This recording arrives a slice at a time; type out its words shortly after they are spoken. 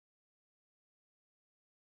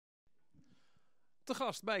te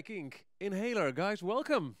gast bij KINK. Inhaler, guys,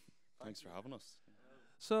 welcome. Thanks for having us.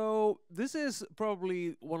 So this is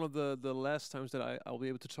probably one of the last times that I'll be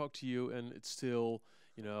able to talk to you, and it's still,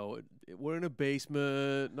 you know, we're in a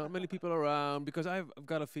basement, not many people around, because I've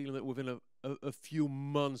got a feeling that within a few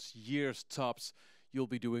months, years tops, you'll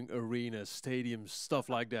be doing arenas, stadiums, stuff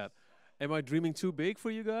like that. Am I dreaming too big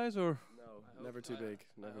for you guys, or? No, never too big.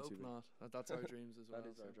 Never too big. Not. That's our dreams as well. That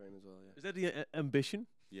is our dream as well. Yeah. Is that the ambition?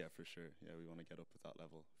 Yeah, for sure. Yeah, we want to get up at that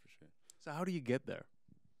level for sure. So how do you get there?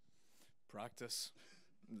 Practice.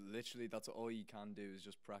 Literally, that's all you can do is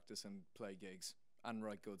just practice and play gigs and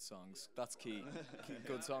write good songs. That's key.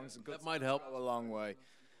 Good songs and good That might help go a long way.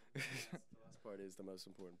 The last part is the most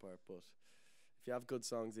important part, but if you have good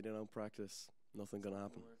songs and you don't practice, nothing gonna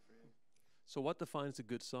happen. So what defines a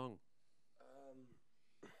good song?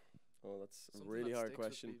 Oh, that's a Something really that hard sticks with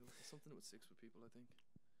question. people. Something that sticks with people, I think.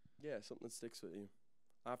 Yeah, something that sticks with you.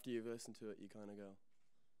 After you've listened to it, you kind of go,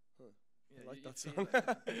 "Huh, Yeah, I like you that feel song."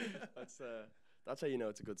 it. That's how you know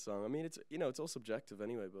it's a good song. I mean, it's all subjective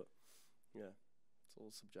anyway, but yeah, it's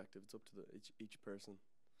all subjective. It's up to each person.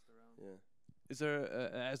 Yeah. Is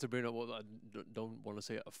there, has there been well, I don't want to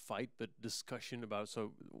say a fight, but discussion about,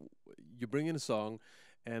 so you bring in a song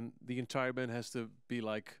and the entire band has to be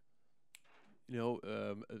like, you know,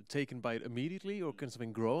 taken by it immediately, or can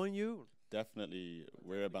something grow on you? Definitely,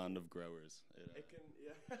 we're a band of growers. It can,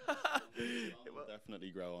 It will definitely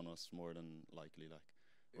grow on us more than likely. Like,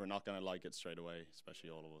 we're not gonna like it straight away, especially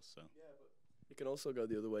all of us. So. Yeah, but it can also go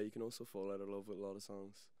the other way. You can also fall out of love with a lot of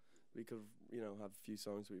songs. We could, have a few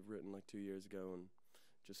songs we've written like 2 years ago, and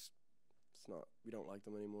just we don't like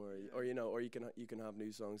them anymore. Or you can have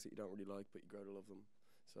new songs that you don't really like, but you grow to love them.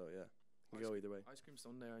 So yeah, it can go either way. Ice Cream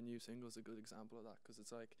Sundae, our new single, is a good example of that, because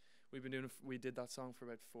it's like we did that song for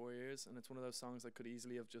about 4 years, and it's one of those songs that could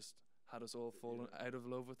easily have just had us all fallen out of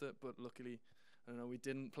love with it, but luckily, I don't know, we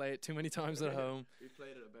didn't play it too many times at home. We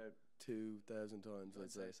played it about 2,000 times,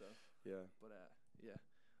 I'd say. so. Yeah. But yeah,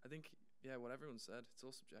 I think what everyone said, it's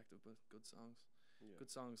all subjective, but good songs. Yeah.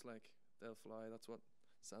 Good songs like They'll Fly, that's what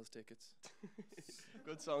sells tickets.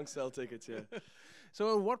 Good songs sell tickets, yeah.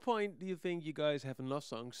 So at what point do you think you guys have enough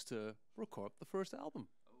songs to record the first album?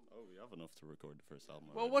 Oh, we have enough to record the first album.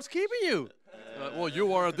 Well, already. what's keeping you? Well,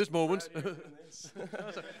 you are at this moment.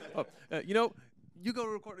 Oh, you go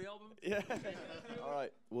record the album. Yeah. All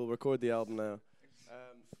right, we'll record the album now.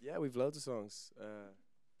 Yeah, we've loads of songs.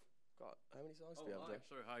 God, how many songs do we have there?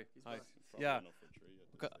 Sorry, hi. Hi. Probably yeah. enough for 3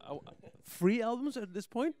 at this point. 3 albums at this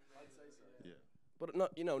point? Yeah. But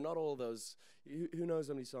not all those. Who knows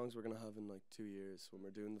how many songs we're gonna have in like 2 years when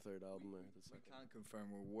we're doing the third album or the We second. can't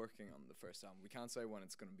confirm we're working on the first album. We can't say when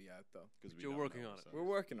it's going to be out though. 'Cause we You're don't working know, on it. so. We're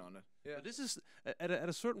working on it. Yeah. But this is at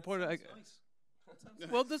a certain point.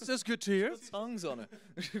 Well, that's good to hear. Songs on it.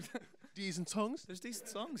 Decent songs. There's decent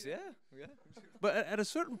songs, yeah. Yeah. But at a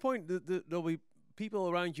certain point, there'll be people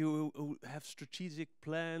around you who have strategic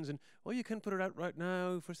plans, and you can put it out right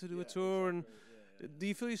now for us to do a tour. And do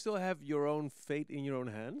you feel you still have your own fate in your own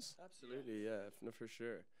hands? Absolutely, yeah, for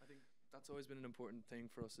sure. I think that's always been an important thing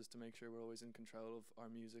for us, is to make sure we're always in control of our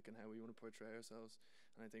music and how we want to portray ourselves.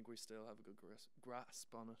 And I think we still have a good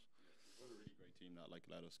grasp on it. We're a really great team that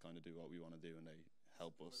let us kind of do what we want to do, and they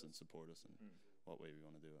help us and support us in what way we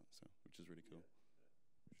want to do it. So, which is really cool.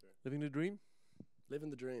 Sure. Living the dream.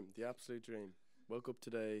 Living the dream, the absolute dream. Woke up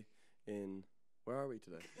today in. Where are we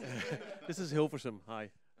today? This is Hilversum.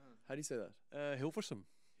 Hi. How do you say that? Hilversum.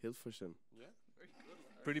 Hilversum. Yeah.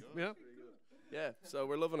 Pretty. Yeah. Yeah, so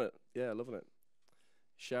we're loving it. Yeah, loving it.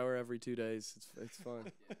 Shower every 2 days. It's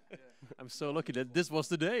fine. I'm so lucky that this was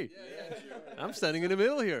the day. I'm standing in the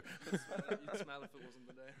middle here. You'd smell if it wasn't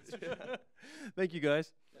the day. Thank you,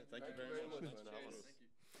 guys. Thank you very much.